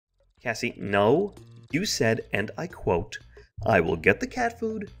Cassie, no. You said, and I quote, I will get the cat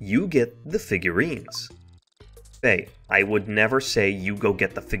food, you get the figurines. Fay, I would never say you go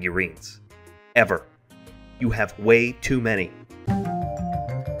get the figurines. Ever. You have way too many.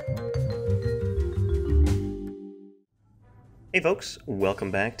 Hey folks, welcome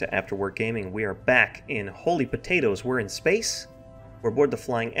back to After Work Gaming. We are back in Holy Potatoes. We're in space. We're aboard the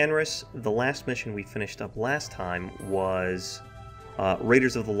Flying Enris. The last mission we finished up last time was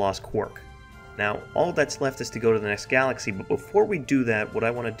Raiders of the Lost Quark. Now, all that's left is to go to the next galaxy, but before we do that, what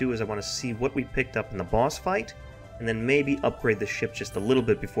I want to do is I want to see what we picked up in the boss fight, and then maybe upgrade the ship just a little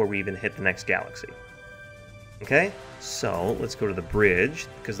bit before we even hit the next galaxy. Okay, so let's go to the bridge,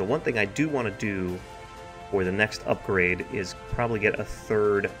 because the one thing I do want to do for the next upgrade is probably get a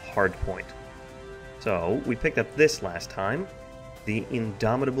third hard point. So, we picked up this last time, the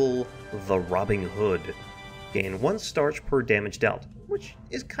Indomitable the Robin Hood. Gain 1 starch per damage dealt, which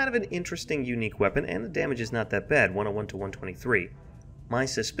is kind of an interesting, unique weapon, and the damage is not that bad, 101 to 123. My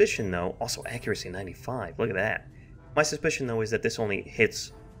suspicion, though, also accuracy 95, look at that. My suspicion, though, is that this only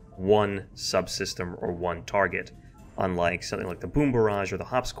hits one subsystem or one target, unlike something like the Boom Barrage or the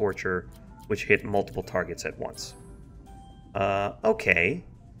Hop Scorcher, which hit multiple targets at once. Okay.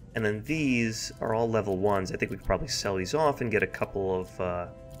 And then these are all level 1s. I think we could probably sell these off and get a couple of,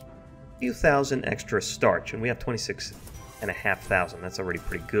 few thousand extra starch. And we have 26,500. That's already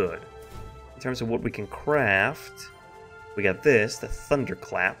pretty good. In terms of what we can craft, we got this, the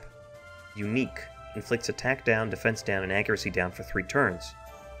Thunderclap. Unique. Inflicts attack down, defense down, and accuracy down for 3 turns.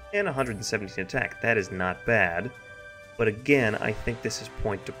 And 117 attack. That is not bad. But again, I think this is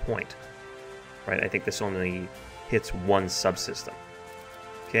point to point. Right, I think this only hits one subsystem.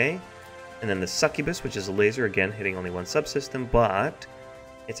 Okay, and then the Succubus, which is a laser, again hitting only one subsystem, but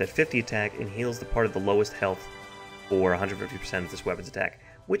it's at 50 attack and heals the part of the lowest health for 150% of this weapon's attack,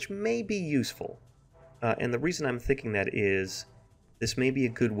 which may be useful. And the reason I'm thinking that is this may be a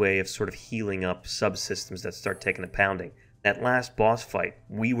good way of sort of healing up subsystems that start taking a pounding. That last boss fight,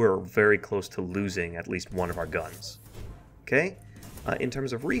 we were very close to losing at least one of our guns. Okay, in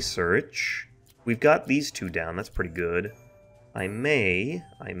terms of research, we've got these 2 down, that's pretty good. I may,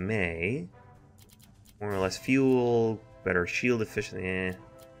 more or less fuel, better shield efficiency,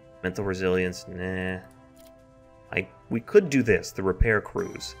 mental resilience, nah. We could do this, the Repair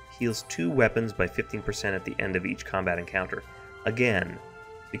Cruise. Heals 2 weapons by 15% at the end of each combat encounter. Again,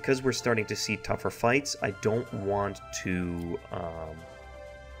 because we're starting to see tougher fights, I don't want to,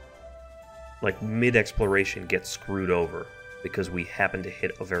 like, mid-exploration get screwed over because we happen to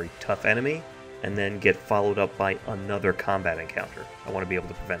hit a very tough enemy and then get followed up by another combat encounter. I want to be able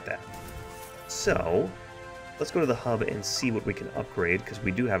to prevent that. So, let's go to the hub and see what we can upgrade, because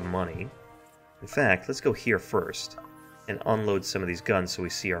we do have money. In fact, let's go here first and unload some of these guns so we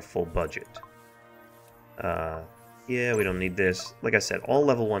see our full budget. Yeah, we don't need this. Like I said, all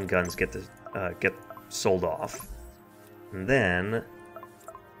level 1 guns get sold off. And then,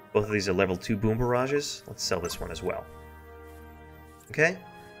 both of these are level 2 Boom Barrages. Let's sell this one as well. Okay?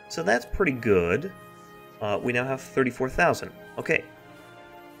 So that's pretty good. We now have 34,000. Okay.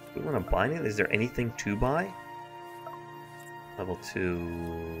 Do we want to buy anything? Is there anything to buy? Level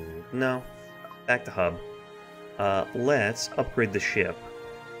 2... No. Back to hub. Let's upgrade the ship.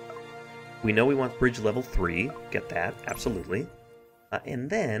 We know we want bridge level 3. Get that. Absolutely. And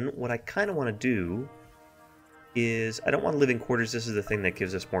then, what I kind of want to do is... I don't want living quarters. This is the thing that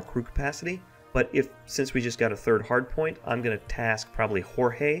gives us more crew capacity. But since we just got a third hard point, I'm going to task probably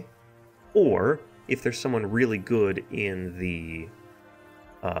Jorge, or if there's someone really good in the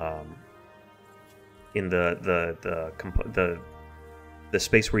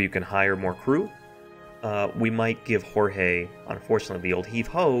space where you can hire more crew, we might give Jorge, unfortunately, the old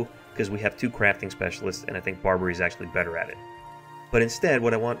heave-ho, because we have 2 crafting specialists, and I think Barbary is actually better at it. But instead,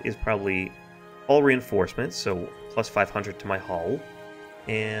 what I want is probably all reinforcements, so plus 500 to my hull.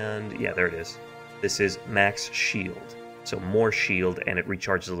 And yeah, there it is. This is max shield. So more shield and it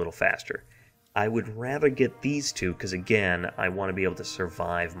recharges a little faster. I would rather get these 2 because, again, I want to be able to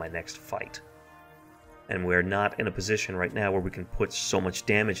survive my next fight. And we're not in a position right now where we can put so much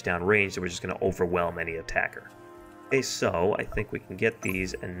damage down range that we're just going to overwhelm any attacker. Okay, so I think we can get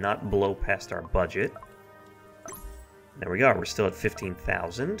these and not blow past our budget. There we go. We're still at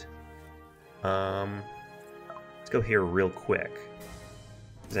 15,000. Let's go here real quick,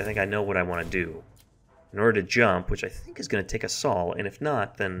 because I think I know what I want to do. In order to jump, which I think is going to take a sol, and if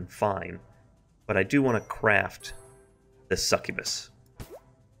not, then fine. But I do want to craft the Succubus.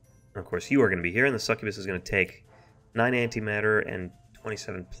 And of course, you are going to be here, and the Succubus is going to take 9 antimatter and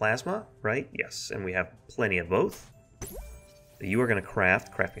 27 plasma, right? Yes, and we have plenty of both. So you are going to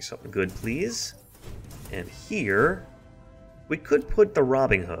craft. Craft me something good, please. And here, we could put the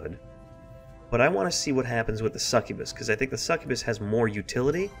Robin Hood, but I want to see what happens with the Succubus, because I think the Succubus has more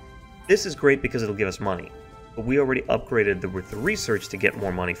utility. This is great because it'll give us money, but we already upgraded with the research to get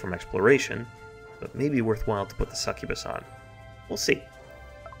more money from exploration, so it may be worthwhile to put the Succubus on. We'll see.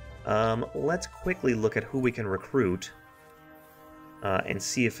 Let's quickly look at who we can recruit and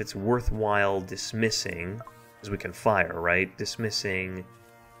see if it's worthwhile dismissing, because we can fire, right? Dismissing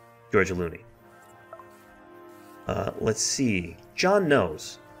Georgia Looney. Let's see. John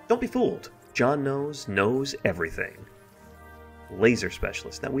knows. Don't be fooled. John knows everything. Laser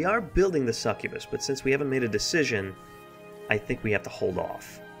specialist. Now, we are building the Succubus, but since we haven't made a decision, I think we have to hold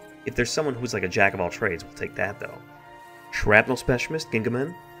off. If there's someone who's like a jack of all trades, we'll take that, though. Shrapnel specialist,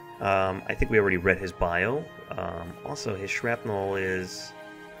 Gingaman. I think we already read his bio. Also, his shrapnel is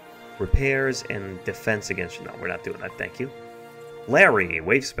repairs and defense against... No, we're not doing that, thank you. Larry,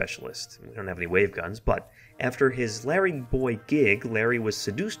 wave specialist. We don't have any wave guns, but after his Larry Boy gig, Larry was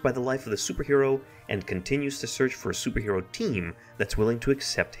seduced by the life of the superhero and continues to search for a superhero team that's willing to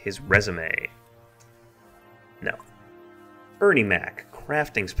accept his resume. No. Ernie Mac,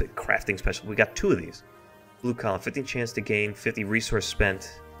 crafting special. We got 2 of these. Blue collar, 15 chance to gain, 50 resource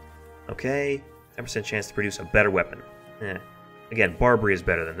spent. Okay, 10% chance to produce a better weapon. Again, Barbary is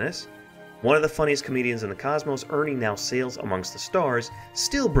better than this. One of the funniest comedians in the cosmos, Ernie now sails amongst the stars,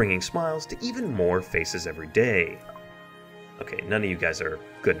 still bringing smiles to even more faces every day. Okay, none of you guys are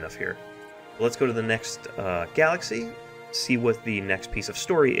good enough here. Let's go to the next galaxy, see what the next piece of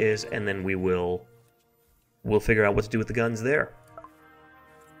story is, and then we'll figure out what to do with the guns there.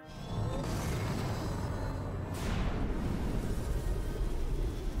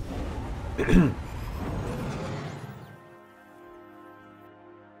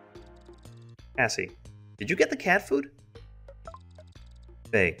 Cassie, did you get the cat food?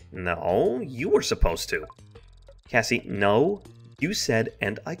 Fay, no, you were supposed to. Cassie, no, you said,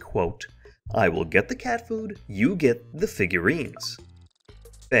 and I quote, I will get the cat food, you get the figurines.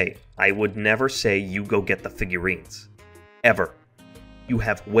 Fay, I would never say you go get the figurines. Ever. You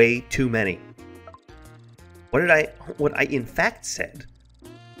have way too many. What I in fact said,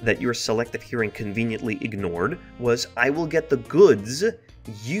 that your selective hearing conveniently ignored, was I will get the goods,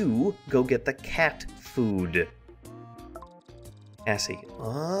 you go get the cat food. Cassie,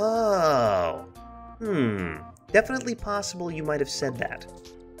 oh. Definitely possible you might have said that.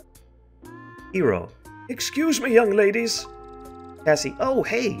 Hero, excuse me, young ladies. Cassie, oh,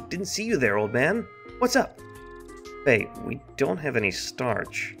 hey, didn't see you there, old man. What's up? Fay, we don't have any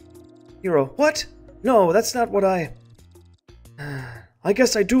starch. Hero, what? No, that's not what I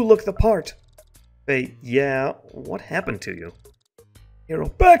guess I do look the part. Fay, yeah, what happened to you? Hero,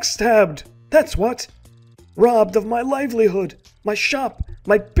 backstabbed! That's what! Robbed of my livelihood, my shop,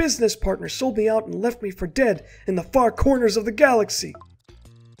 my business partner sold me out and left me for dead in the far corners of the galaxy.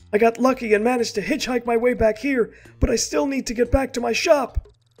 I got lucky and managed to hitchhike my way back here, but I still need to get back to my shop.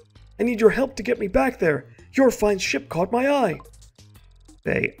 I need your help to get me back there. Your fine ship caught my eye.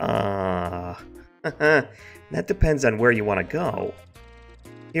 Fay, that depends on where you want to go.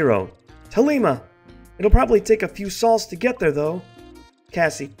 Hero, Talima. It'll probably take a few sols to get there, though.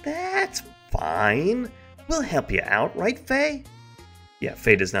 Cassie, that's fine. We'll help you out, right, Fay? Yeah,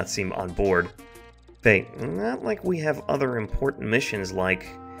 Fay does not seem on board. Fay, not like we have other important missions like,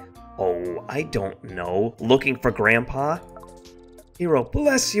 oh, I don't know, looking for Grandpa? Hero,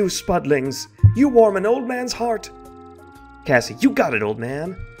 bless you, Spudlings. You warm an old man's heart. Cassie, you got it, old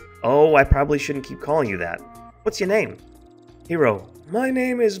man. Oh, I probably shouldn't keep calling you that. What's your name? Hero, my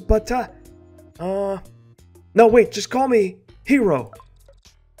name is no, wait, just call me Hero.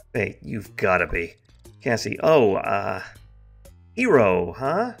 Hey, you've gotta be. Cassie, oh, Hero,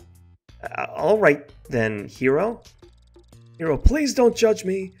 huh? Alright then, Hero. Hero, please don't judge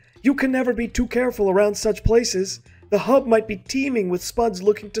me. You can never be too careful around such places. The hub might be teeming with spuds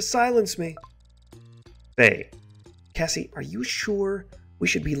looking to silence me. Fay. Cassie, are you sure we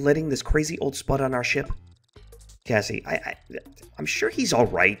should be letting this crazy old spud on our ship? Cassie, I'm sure he's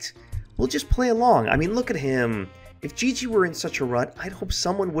alright. We'll just play along. I mean, look at him. If Gigi were in such a rut, I'd hope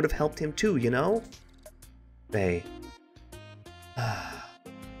someone would have helped him too, you know? Fay.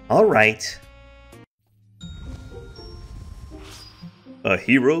 Alright. A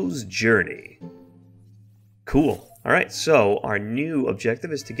hero's journey. Cool. Alright, so our new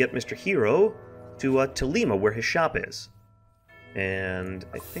objective is to get Mr. Hero to Talima, where his shop is. And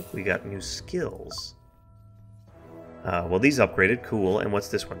I think we got new skills. Well, these upgraded. Cool. And what's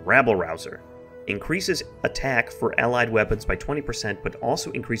this one? Rabble Rouser. Increases attack for allied weapons by 20%, but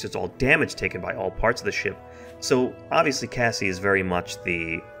also increases all damage taken by all parts of the ship. So, obviously Cassie is very much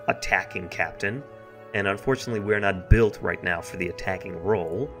the attacking captain, and unfortunately we're not built right now for the attacking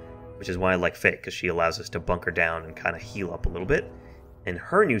role, which is why I like Fay, because she allows us to bunker down and kind of heal up a little bit. And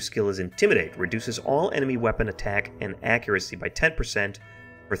her new skill is Intimidate, reduces all enemy weapon attack and accuracy by 10%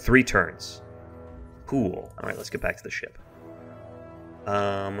 for 3 turns. Cool. Alright, let's get back to the ship.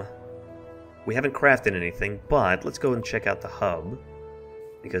 We haven't crafted anything, but let's go and check out the hub.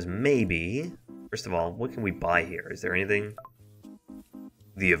 Because maybe... First of all, what can we buy here? Is there anything?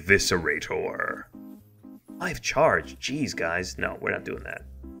 The Eviscerator. 5 charge. Jeez, guys. No, we're not doing that.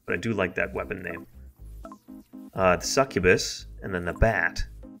 But I do like that weapon name. The Succubus, and then the Bat.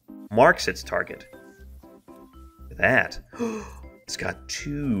 Marks its target. Look at that. It's got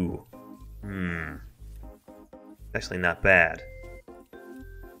 2. Actually not bad.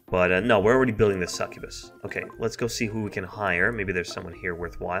 But no, we're already building the Succubus. Okay, let's go see who we can hire. Maybe there's someone here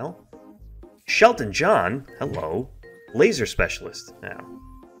worthwhile. Shelton John, hello. Laser Specialist now.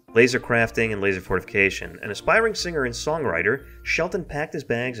 Laser crafting and laser fortification. An aspiring singer and songwriter, Shelton packed his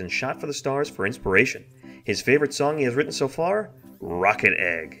bags and shot for the stars for inspiration. His favorite song he has written so far? Rocket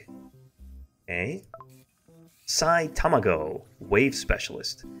Egg. Okay. Sai Tamago, Wave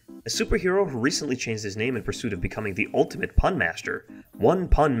Specialist. A superhero who recently changed his name in pursuit of becoming the ultimate pun master. One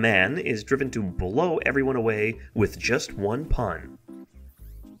pun man is driven to blow everyone away with just one pun.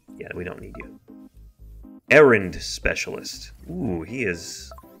 Yeah, we don't need you. Errand Specialist. Ooh, he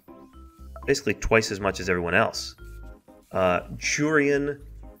is basically twice as much as everyone else. Jurian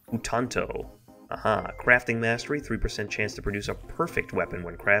Utanto. Aha, Crafting Mastery, 3% chance to produce a perfect weapon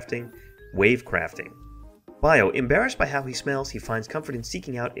when crafting. Wave Crafting. Bio, embarrassed by how he smells, he finds comfort in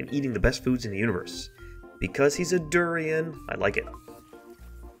seeking out and eating the best foods in the universe. Because he's a durian, I like it.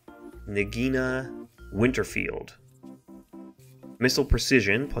 Nagina Winterfield. Missile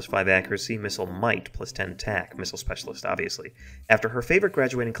Precision, plus 5 accuracy. Missile Might, plus 10 attack. Missile Specialist, obviously. After her favorite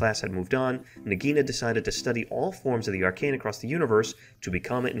graduating class had moved on, Nagina decided to study all forms of the arcane across the universe to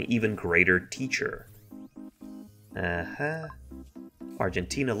become an even greater teacher.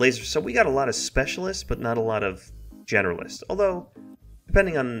 Argentina Laser. So we got a lot of specialists, but not a lot of generalists. Although,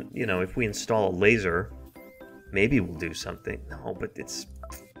 depending on, you know, if we install a laser, maybe we'll do something. No, but it's...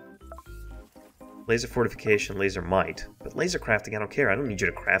 Laser Fortification, Laser Might. But Laser Crafting, I don't care. I don't need you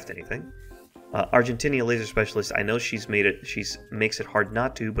to craft anything. Argentina Laser Specialist, I know she's made it, makes it hard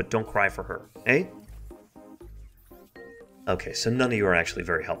not to, but don't cry for her. Eh? Okay, so none of you are actually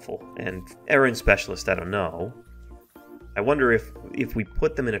very helpful. And Errand Specialist, I don't know. I wonder if we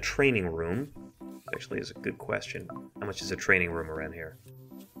put them in a training room, actually is a good question. How much is a training room around here?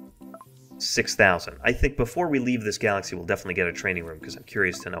 6,000. I think before we leave this galaxy, we'll definitely get a training room, because I'm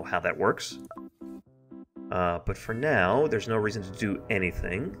curious to know how that works. But for now, there's no reason to do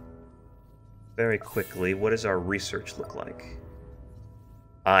anything. Very quickly, what does our research look like?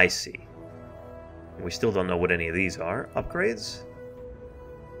 I see. We still don't know what any of these are. Upgrades?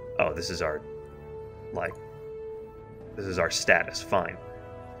 Oh, this is our... like... This is our status. Fine.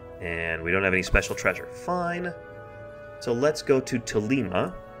 And we don't have any special treasure. Fine. So let's go to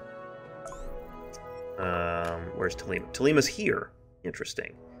Talima. Where's Talima? Talima's here.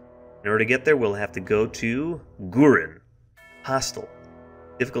 Interesting. In order to get there, we'll have to go to Gurren. Hostile.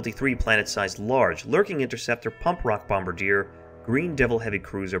 Difficulty 3, planet-sized large. Lurking interceptor, pump rock bombardier, green devil heavy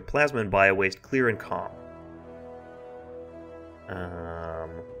cruiser, plasma and bio-waste, clear and calm.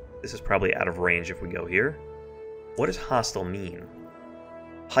 This is probably out of range if we go here. What does hostile mean?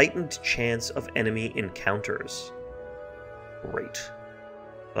 Heightened chance of enemy encounters. Great.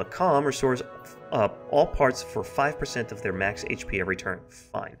 Calm restores all parts for 5% of their max HP every turn.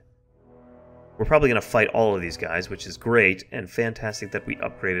 Fine. We're probably going to fight all of these guys, which is great, and fantastic that we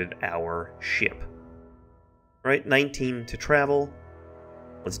upgraded our ship. Right, 19 to travel.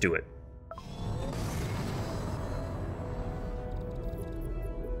 Let's do it.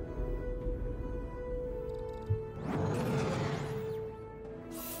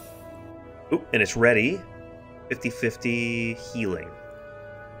 Oop, and it's ready. 50-50 healing.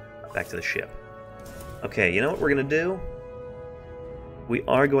 Back to the ship. Okay, you know what we're going to do? We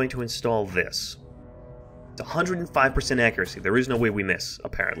are going to install this. It's 105% accuracy. There is no way we miss,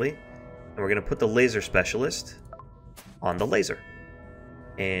 apparently. And we're going to put the laser specialist on the laser.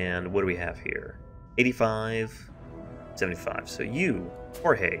 And what do we have here? 85, 75. So you,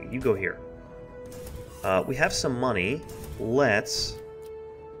 Jorge, you go here. We have some money. Let's...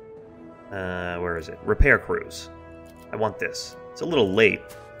 where is it? Repair crews. I want this. It's a little late,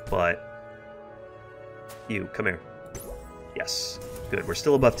 but... You, come here. Yes. Good, we're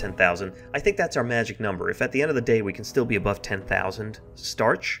still above 10,000. I think that's our magic number. If at the end of the day we can still be above 10,000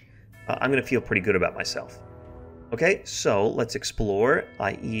 starch, I'm going to feel pretty good about myself. Okay, so let's explore,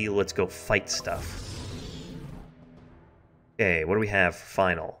 i.e. let's go fight stuff. Okay, what do we have for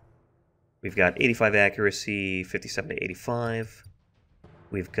final? We've got 85 accuracy, 57 to 85.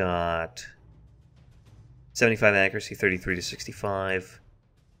 We've got 75 accuracy, 33 to 65.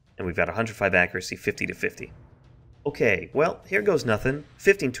 And we've got 105 accuracy, 50 to 50. Okay, well, here goes nothing.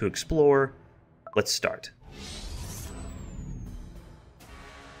 15 to explore. Let's start.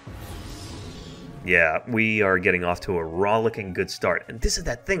 Yeah, we are getting off to a rollicking good start. And this is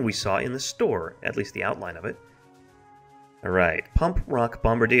that thing we saw in the store, at least the outline of it. Alright, Pump Rock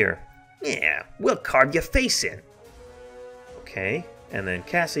Bombardier. Yeah, we'll carve your face in. Okay, and then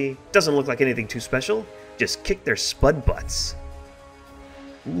Cassie. Doesn't look like anything too special. Just kick their spud butts.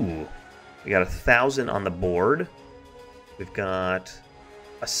 Ooh, we got 1,000 on the board. We've got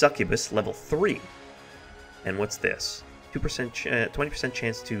a succubus, level 3. And what's this? 20%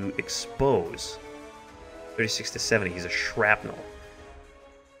 chance to expose. 36 to 70, he's a shrapnel.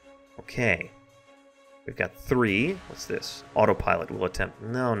 Okay. We've got 3. What's this? Autopilot will attempt.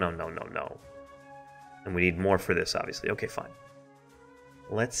 No. And we need more for this, obviously. Okay, fine.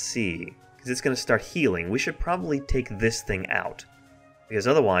 Let's see. Because it's going to start healing. We should probably take this thing out. Because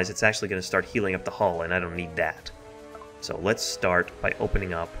otherwise, it's actually going to start healing up the hull, and I don't need that. So let's start by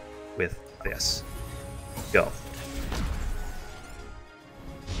opening up with this. Go.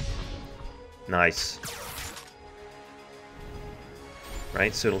 Nice.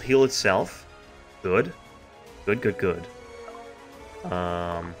 Right, so it'll heal itself. Good. Good.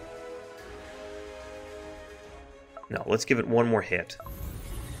 No, let's give it one more hit.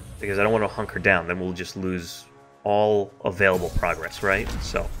 Because I don't want to hunker down, then we'll just lose all available progress, right?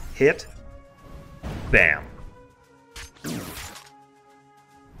 So, hit. Bam. Ooh.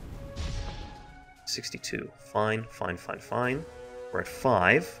 62. Fine. We're at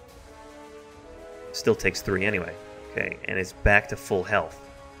 5. Still takes 3 anyway. Okay, and it's back to full health.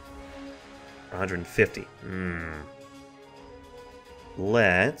 150.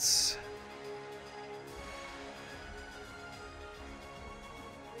 Let's...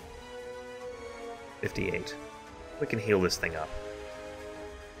 $58. We can heal this thing up.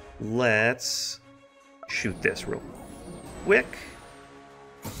 Let's shoot this real quick.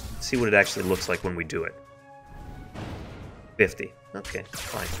 See what it actually looks like when we do it. 50. Okay,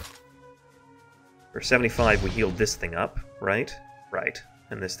 fine. For 75, we healed this thing up, right? Right.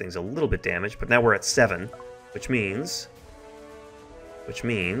 And this thing's a little bit damaged, but now we're at 7, which means...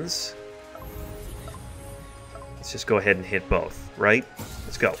 Let's just go ahead and hit both, right?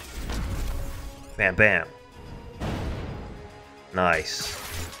 Let's go. Bam, bam. Nice.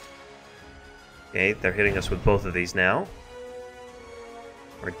 Okay, they're hitting us with both of these now.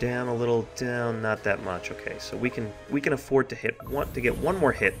 We're down a little, down, not that much. Okay, so we can afford to get one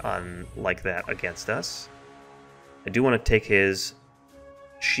more hit on like that against us. I do want to take his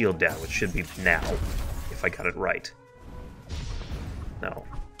shield down, which should be now, if I got it right. No,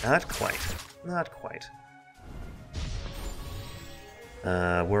 not quite. Not quite.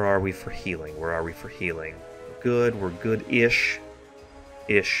 Where are we for healing? Good, we're good-ish.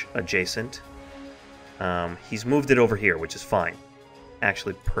 Ish adjacent. He's moved it over here, which is fine.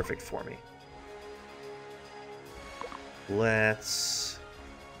 Actually perfect for me. Let's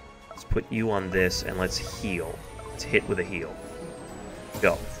put you on this and let's heal. Let's hit with a heal.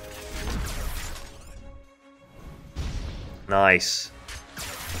 Go. Nice.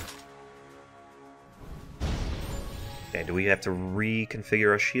 Okay, do we have to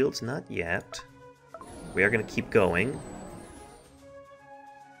reconfigure our shields? Not yet. We are going to keep going.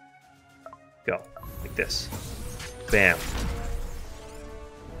 Go. Like this. Bam.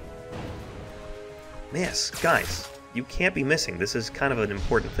 Miss. Guys, you can't be missing. This is kind of an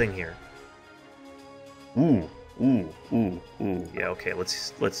important thing here. Ooh. Yeah, okay,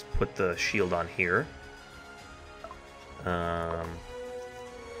 let's put the shield on here.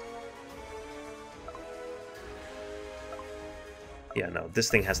 Yeah, no, this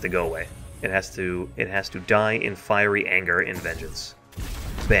thing has to go away. It has to die in fiery anger and vengeance.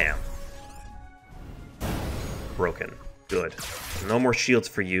 Bam. Broken. Good. No more shields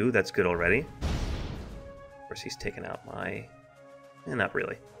for you. That's good already. Of course, he's taken out my... not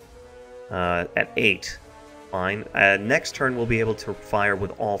really. At 8. Fine. Next turn, we'll be able to fire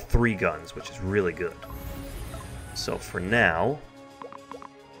with all 3 guns, which is really good. So for now,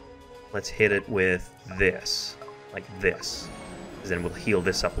 let's hit it with this. Like this. Then we'll heal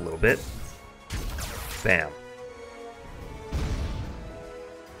this up a little bit. Bam.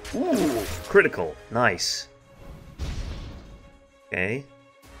 Ooh, critical. Nice. Okay.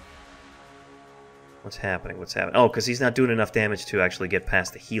 What's happening? What's happening? Oh, because he's not doing enough damage to actually get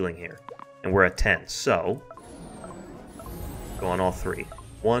past the healing here. And we're at 10, so... Go on all three.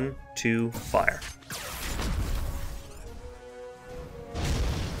 1, 2, fire.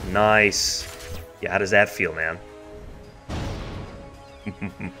 Nice. Yeah, how does that feel, man?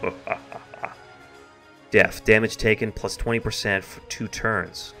 Def. Damage taken plus 20% for 2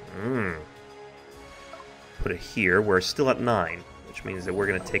 turns. Put it here. We're still at 9, which means that we're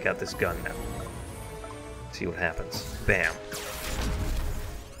going to take out this gun now. See what happens. Bam.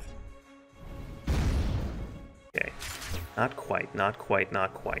 Okay. Not quite, not quite,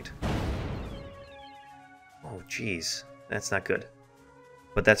 not quite. Oh, jeez. That's not good.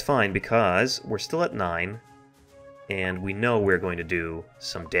 But that's fine because we're still at 9, and we know we're going to do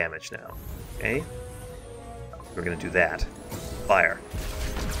some damage now. Okay? We're going to do that. Fire.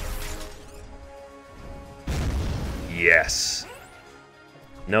 Yes.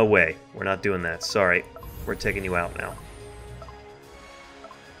 No way. We're not doing that. Sorry. We're taking you out now.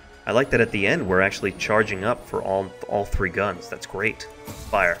 I like that at the end we're actually charging up for all 3 guns. That's great.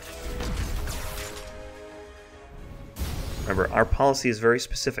 Fire. Remember, our policy is very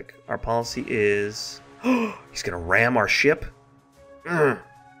specific. Our policy is... He's going to ram our ship?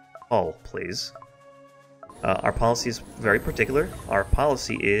 Oh, please. Our policy is very particular. Our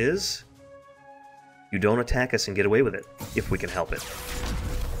policy is... You don't attack us and get away with it, if we can help it.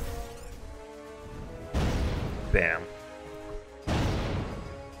 Bam.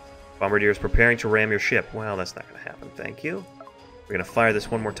 Bombardier is preparing to ram your ship. Well, that's not going to happen. Thank you. We're going to fire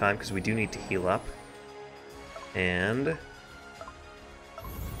this one more time because we do need to heal up. And...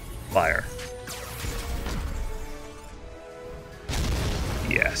 Fire.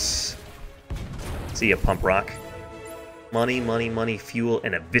 Yes. See ya, pump rock. Money, money, money, fuel,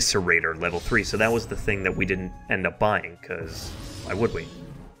 and eviscerator level 3. So that was the thing that we didn't end up buying, because why would we?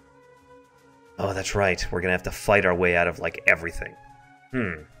 Oh, that's right. We're gonna have to fight our way out of, like, everything.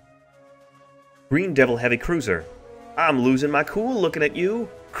 Green Devil Heavy Cruiser. I'm losing my cool looking at you.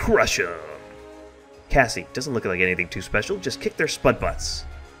 Crush 'em. Cassie. Doesn't look like anything too special. Just kick their spud butts.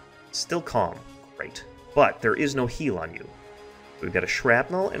 Still calm. Great. But there is no heal on you. We've got a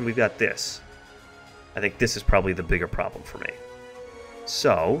shrapnel, and we've got this. I think this is probably the bigger problem for me.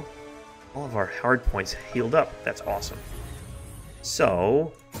 So, all of our hard points healed up. That's awesome.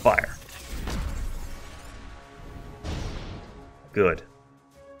 So, fire. Good.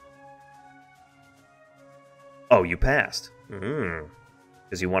 Oh, you passed.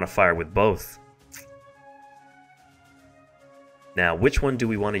 Because you want to fire with both. Now, which one do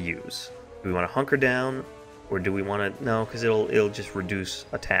we want to use? Do we want to hunker down, or do we want to... No, because it'll just reduce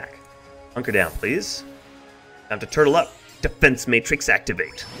attack. Hunker down, please. Time to turtle up. Defense matrix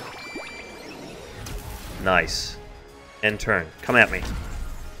activate. Nice. End turn. Come at me.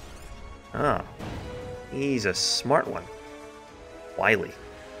 Ah. He's a smart one. Wily.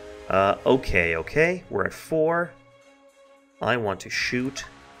 Okay, okay. We're at 4. I want to shoot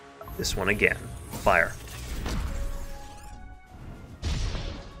this one again. Fire.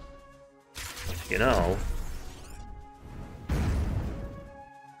 You know...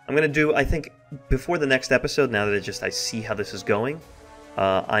 I'm going to do, I think, before the next episode, now that I see how this is going,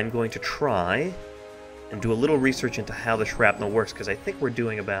 I'm going to try and do a little research into how the shrapnel works, because I think we're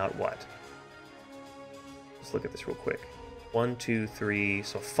doing about, what? Let's look at this real quick. 1, 2, 3,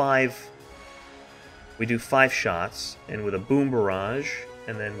 so 5. We do 5 shots, and with a boom barrage,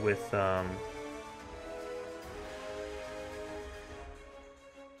 and then with, where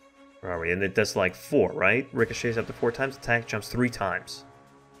are we? And it does like 4, right? Ricochets up to 4 times, attack jumps 3 times.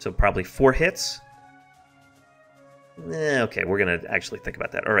 So probably 4 hits. Okay, we're going to actually think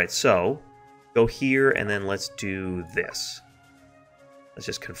about that. All right, so go here, and then let's do this. Let's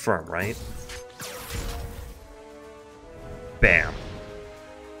just confirm, right? Bam.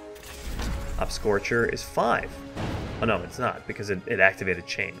 Up Scorcher is 5. Oh, no, it's not, because it activated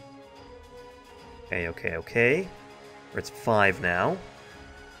Chain. Okay, okay, okay. It's 5 now.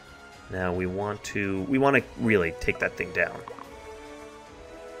 Now we want to really take that thing down.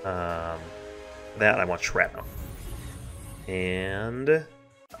 That I want shrapnel. And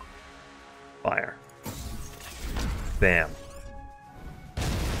fire. Bam.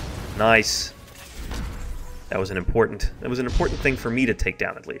 Nice. That was an important thing for me to take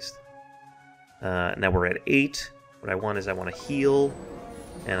down at least. Now we're at 8. What I want is I want to heal,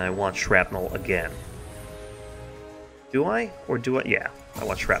 and I want shrapnel again. Do I? Or do I? Yeah, I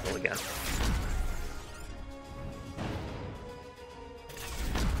want shrapnel again.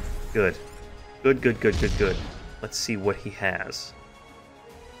 Good. Good, good, good, good, good. Let's see what he has.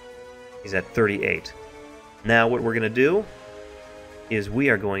 He's at 38. Now what we're going to do is we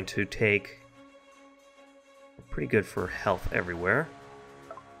are going to take... Pretty good for health everywhere.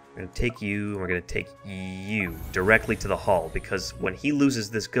 We're going to take you, and we're going to take you directly to the hull, because when he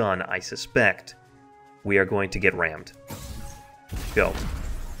loses this gun, I suspect we are going to get rammed. Go.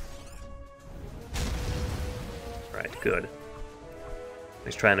 Right, good.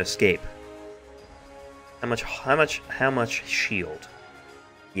 He's trying to escape. How much shield?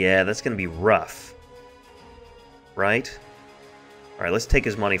 Yeah, that's going to be rough. Right? Alright, let's take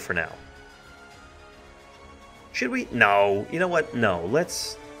his money for now. Should we? No. You know what? No.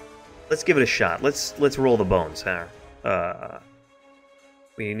 Let's give it a shot. Let's roll the bones, huh?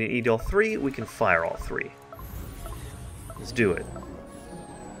 We need all three. We can fire all three. Let's do it.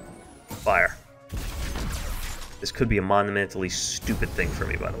 Fire. This could be a monumentally stupid thing for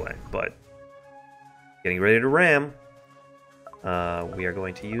me, by the way, but getting ready to ram. We are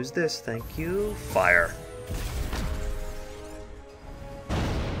going to use this. Thank you. Fire.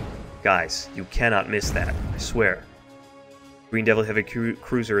 Guys, you cannot miss that. I swear. Green Devil Heavy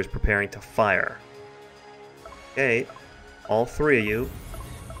Cruiser is preparing to fire. Okay. All three of you.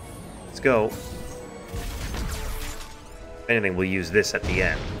 Let's go. If anything, we'll use this at the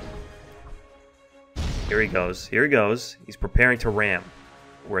end. Here he goes. Here he goes. He's preparing to ram.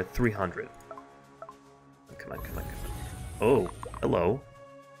 We're at 300. Come on, come on, come on. Oh, hello.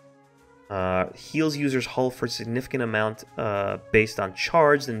 Heals user's hull for a significant amount based on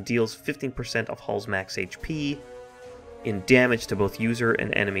charge, then deals 15% of hull's max HP in damage to both user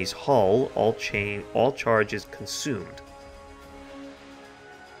and enemy's hull. All charge is consumed.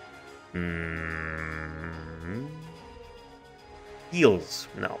 Heals.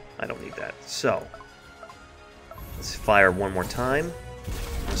 No, I don't need that. So, let's fire one more time.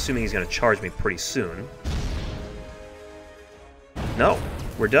 I'm assuming he's going to charge me pretty soon. No,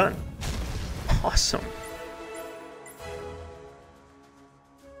 we're done. Awesome.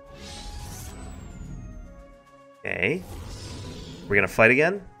 Okay. We're gonna fight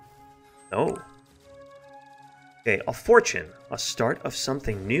again? No. Okay, a fortune. A start of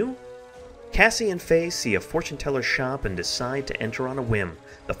something new? Cassie and Fay see a fortune teller's shop and decide to enter on a whim.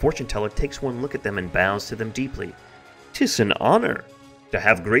 The fortune teller takes one look at them and bows to them deeply. "'Tis an honor to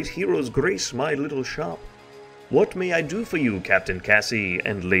have great heroes grace my little shop. What may I do for you, Captain Cassie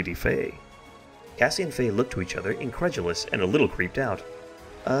and Lady Fay?" Cassie and Fay look to each other, incredulous and a little creeped out.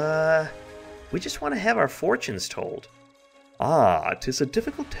 We just want to have our fortunes told." "Ah, 'tis a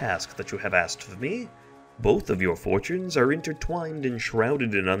difficult task that you have asked of me. Both of your fortunes are intertwined and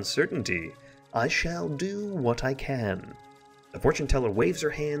shrouded in uncertainty. I shall do what I can." The fortune teller waves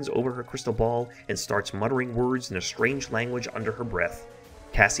her hands over her crystal ball and starts muttering words in a strange language under her breath.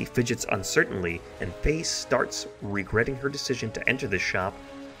 Cassie fidgets uncertainly, and Fay starts regretting her decision to enter this shop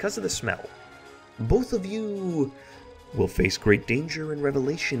because of the smell. "Both of you will face great danger and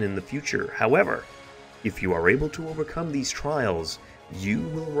revelation in the future. However, if you are able to overcome these trials, you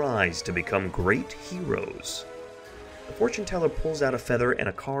will rise to become great heroes." The fortune teller pulls out a feather and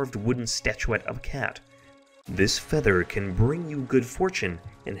a carved wooden statuette of a cat. "This feather can bring you good fortune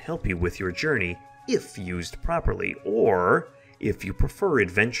and help you with your journey if used properly, or if you prefer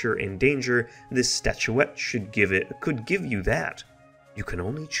adventure and danger, this statuette could give you that. You can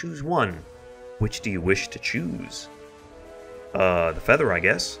only choose one. Which do you wish to choose?" The feather, I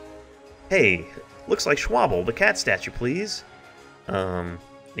guess. Hey, looks like Schwabble, the cat statue, please.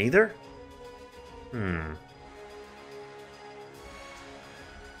 Neither? You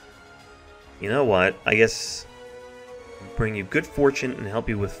know what? I guess bring you good fortune and help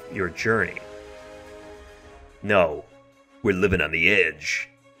you with your journey. No, we're living on the edge.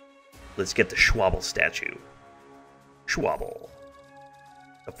 Let's get the Schwabble statue. Schwabble.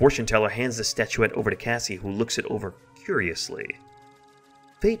 The fortune teller hands the statuette over to Cassie, who looks it over curiously.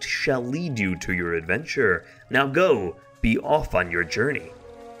 "Fate shall lead you to your adventure. Now go, be off on your journey."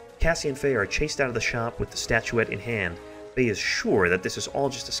 Cassie and Fay are chased out of the shop with the statuette in hand. Fay is sure that this is all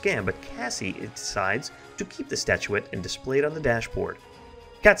just a scam, but Cassie decides to keep the statuette and display it on the dashboard.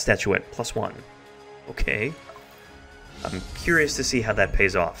 Cat statuette, +1. Okay. I'm curious to see how that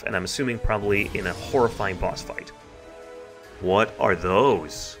pays off, and I'm assuming probably in a horrifying boss fight. What are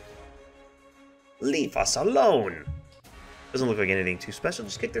those? Leave us alone! Doesn't look like anything too special,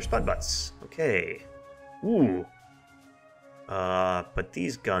 just kick their spud butts. Okay. Ooh. But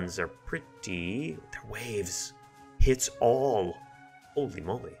these guns are pretty... They're waves. Hits all. Holy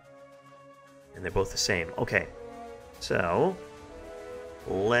moly. And they're both the same. Okay. So,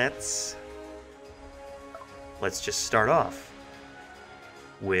 let's just start off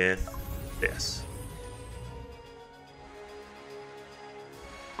with this.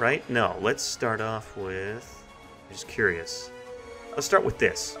 Right? No, let's start off with... I'm just curious. Let's start with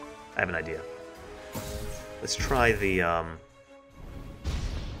this. I have an idea. Let's try the,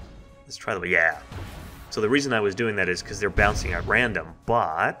 yeah. So the reason I was doing that is because they're bouncing at random,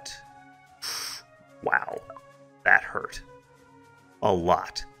 but... Wow. That hurt. A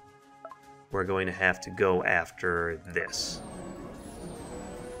lot. We're going to have to go after this.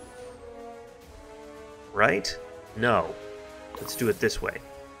 Right? No. Let's do it this way.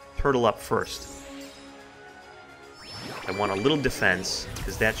 Turtle up first. I want a little defense,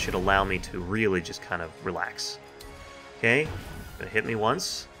 because that should allow me to really just kind of relax. Okay, gonna hit me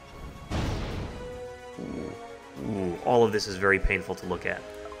once. Ooh, all of this is very painful to look at.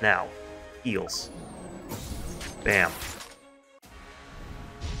 Now, heals. Bam.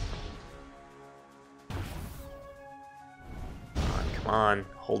 Come on,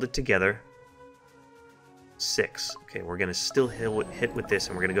 hold it together. 6. Okay, we're gonna still hit with this,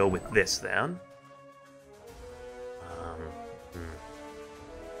 and we're gonna go with this then.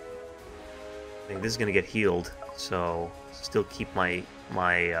 I think this is gonna get healed, so still keep my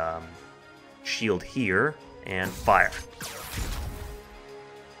shield here and fire.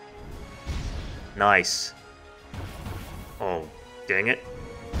 Nice. Oh, dang it.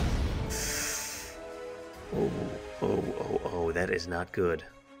 Oh, that is not good.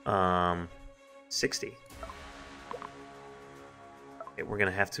 60. Okay, we're gonna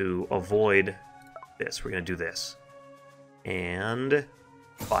have to avoid this. We're gonna do this. And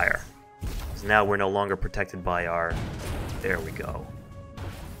fire. So now we're no longer protected by our... There we go.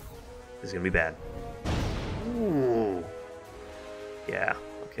 This is gonna be bad. Ooh. Yeah.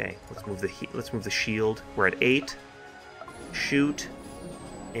 Okay. Let's move the shield. We're at 8. Shoot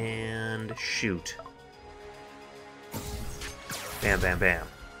and shoot. Bam, bam, bam.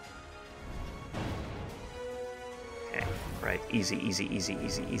 Okay. Right. Easy, easy, easy,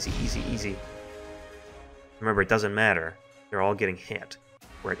 easy, easy, easy, easy. Remember, it doesn't matter. They're all getting hit.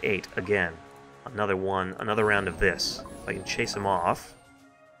 We're at 8 again. Another one. Another round of this. If I can chase them off.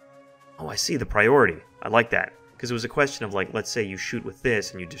 Oh, I see the priority. I like that. Because it was a question of, like, let's say you shoot with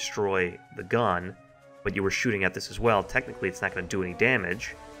this and you destroy the gun, but you were shooting at this as well. Technically, it's not going to do any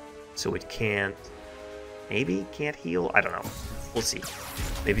damage. So it can't... Maybe can't heal? I don't know. We'll see.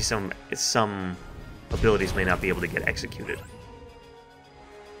 Maybe some abilities may not be able to get executed.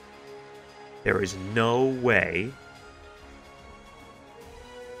 There is no way...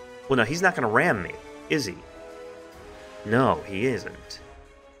 Well, no, he's not going to ram me, is he? No, he isn't.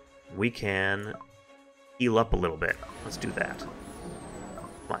 We can heal up a little bit. Let's do that.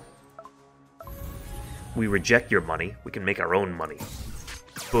 Come on. We reject your money. We can make our own money.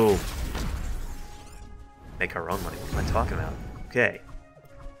 Boom. Make our own money. What am I talking about? Okay.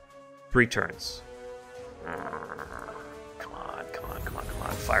 3 turns. Come on, come on, come on, come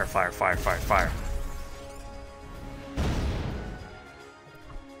on. Fire, fire, fire, fire, fire.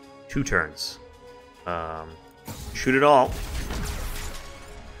 2 turns. Shoot it all.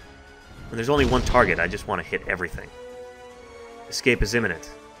 When there's only one target, I just want to hit everything. Escape is imminent.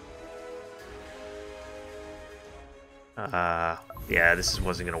 Yeah, this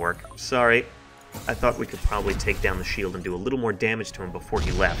wasn't going to work. Sorry. I thought we could probably take down the shield and do a little more damage to him before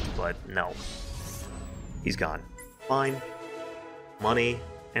he left, but no. He's gone. Fine. Money,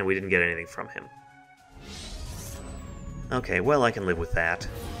 and we didn't get anything from him. Okay, well, I can live with that.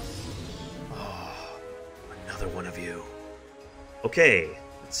 Oh, another one of you. Okay,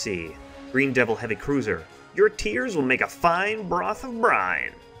 let's see. Green Devil Heavy Cruiser. Your tears will make a fine broth of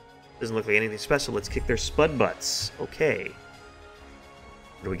brine. Doesn't look like anything special. Let's kick their spud butts. Okay.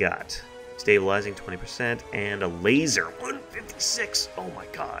 What do we got? Stabilizing 20% and a laser 156. Oh my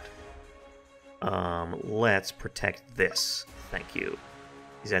god. Let's protect this. Thank you.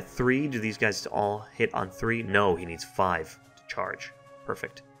 He's at 3. Do these guys all hit on 3? No, he needs 5 to charge.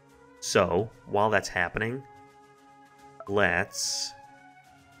 Perfect. So, while that's happening, let's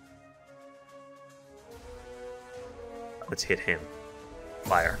hit him.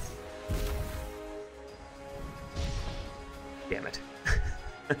 Fire. Damn it.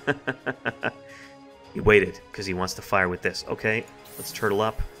 He waited, because he wants to fire with this. Okay, let's turtle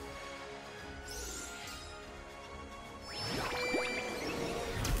up.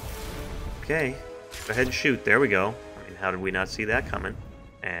 Okay, go ahead and shoot. There we go. I mean, how did we not see that coming?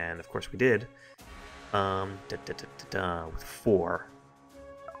 And, of course, we did. With 4.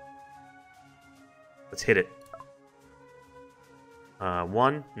 Let's hit it.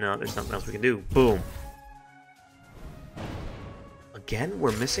 1. No, there's nothing else we can do. Boom. Again,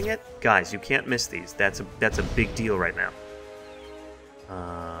 we're missing it? Guys, you can't miss these. That's a big deal right now.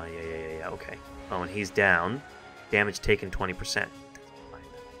 Yeah, okay. Oh, and he's down. Damage taken 20%.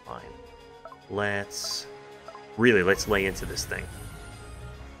 Fine. Let's Really, let's lay into this thing.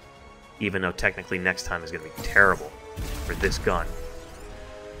 Even though technically next time is going to be terrible for this gun.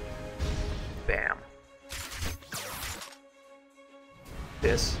 Bam.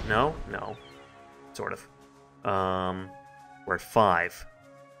 This? No? No. Sort of. We're at 5.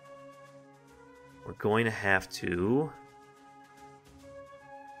 We're going to have to...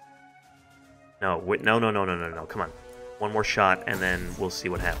 No, wait, no, come on. One more shot, and then we'll see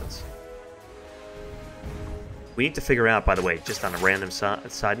what happens. We need to figure out, by the way, just on a random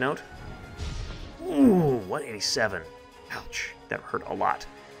side note... Ooh, 187. Ouch, that hurt a lot.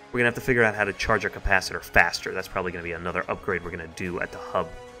 We're going to have to figure out how to charge our capacitor faster. That's probably going to be another upgrade we're going to do at the hub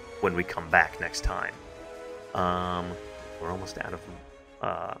when we come back next time. We're almost out of...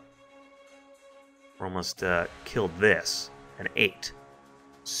 we're almost killed this. An 8.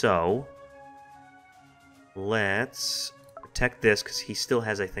 So... let's protect this, because he still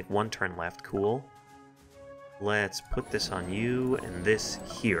has, I think, 1 turn left. Cool. Let's put this on you and this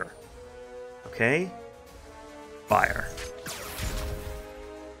here. Okay? Fire.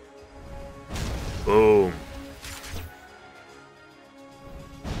 Boom.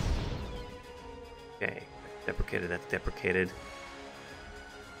 Okay. Deprecated, that's deprecated.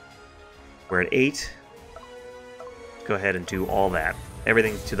 We're at 8. Go ahead and do all that.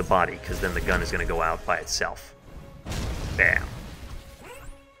 Everything to the body, because then the gun is going to go out by itself. Bam.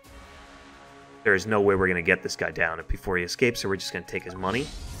 There is no way we're going to get this guy down before he escapes, so we're just going to take his money.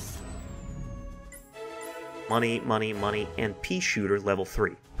 Money, money, money, and pea shooter level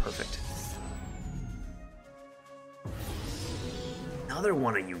 3. Perfect. Another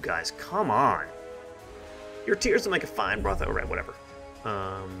one of you guys, come on. Your tears will make a fine broth. Alright, whatever.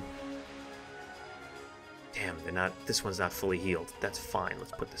 Damn, they're not. This one's not fully healed. That's fine.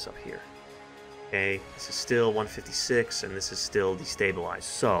 Let's put this up here. Okay, this is still 156, and this is still destabilized.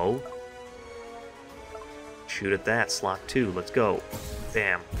 So, shoot at that. Slot 2. Let's go.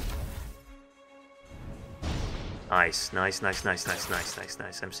 Bam. Nice, nice, nice, nice, nice, nice, nice,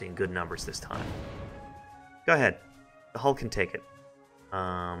 nice. I'm seeing good numbers this time. Go ahead. The hull can take it.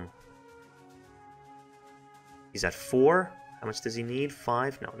 He's at 4. How much does he need?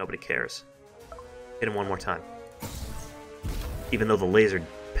 5? No, nobody cares. Hit him one more time. Even though the laser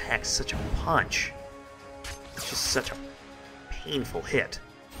packs such a punch. It's just such a painful hit.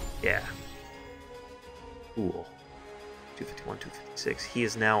 Yeah. Cool. 251, 256. He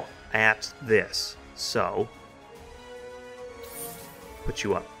is now at this. So, put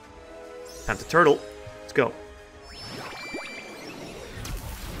you up. Time to turtle. Let's go.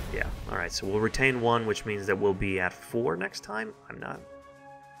 Yeah, alright, so we'll retain 1, which means that we'll be at 4 next time? I'm not...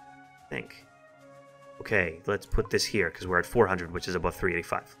 I think. Okay, let's put this here, because we're at 400, which is above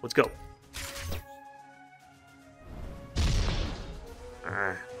 385. Let's go.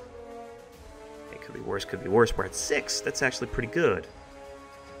 It could be worse, could be worse. We're at 6. That's actually pretty good.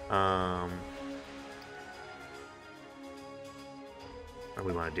 How do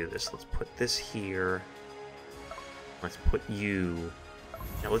we want to do this? Let's put this here. Let's put you...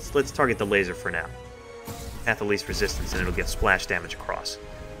 Now let's target the laser for now. Path of least resistance, and it'll get splash damage across.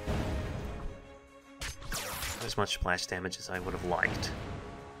 Not as much splash damage as I would have liked.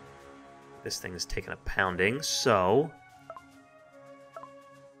 This thing is taking a pounding, so...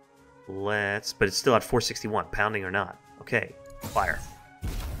 let's... but it's still at 461, pounding or not. Okay, fire.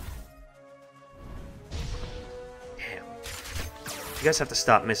 Damn. You guys have to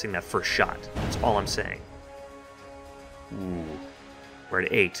stop missing that first shot. That's all I'm saying. Ooh. We're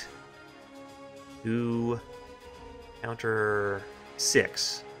at 8. 2... counter...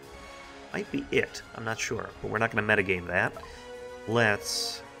 6. Might be it. I'm not sure, but we're not going to metagame that.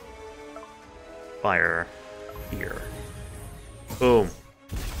 Let's fire here. Boom.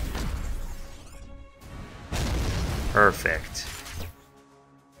 Perfect.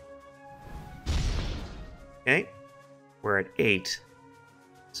 Okay. We're at 8.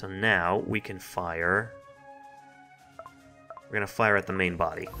 So now we can fire... we're going to fire at the main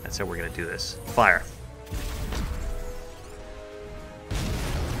body. That's how we're going to do this. Fire.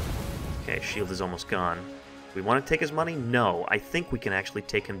 Okay, shield is almost gone. We want to take his money? No. I think we can actually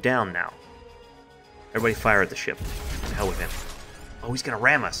take him down now. Everybody fire at the ship. The hell with him. Oh, he's going to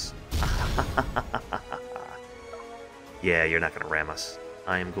ram us. Yeah, you're not going to ram us.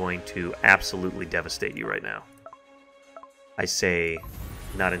 I am going to absolutely devastate you right now. I say,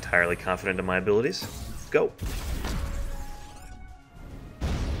 not entirely confident in my abilities. Go.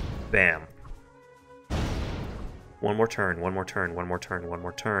 Bam. One more turn, one more turn, one more turn, one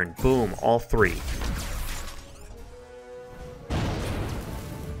more turn. Boom, all 3.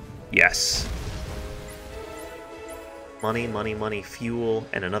 Yes. Money, money, money, fuel,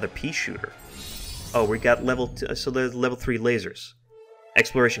 and another pea shooter. Oh, we got so there's level 3 lasers.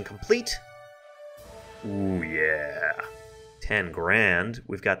 Exploration complete. Ooh, yeah. 10 grand.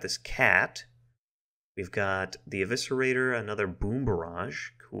 We've got this cat. We've got the Eviscerator, another boom barrage.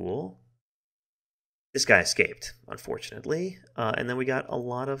 Cool. This guy escaped, unfortunately. And then we got a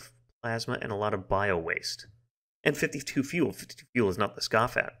lot of plasma and a lot of bio waste. And 52 fuel. 52 fuel is not the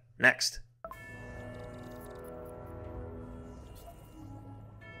scoff at. Next.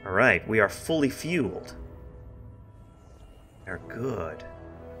 Alright, we are fully fueled. They're good.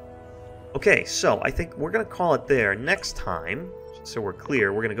 Okay, so I think we're going to call it there. Next time, so we're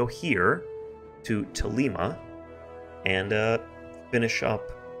clear, we're going to go here to Tolima and finish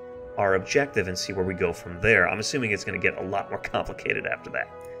up our objective and see where we go from there. I'm assuming it's going to get a lot more complicated after that.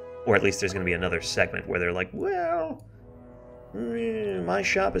 Or at least there's going to be another segment where they're like, well, my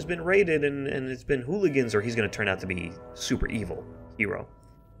shop has been raided and it's been hooligans, or he's going to turn out to be super evil hero.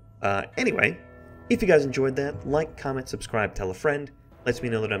 Anyway, if you guys enjoyed that, like, comment, subscribe, tell a friend. Lets me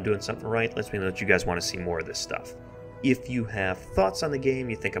know that I'm doing something right. Lets me know that you guys want to see more of this stuff. If you have thoughts on the game,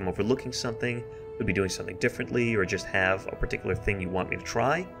 you think I'm overlooking something, could be doing something differently, or just have a particular thing you want me to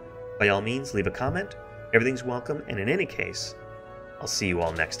try, by all means, leave a comment. Everything's welcome, and in any case, I'll see you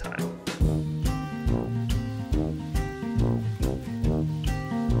all next time.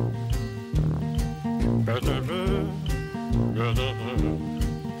 Better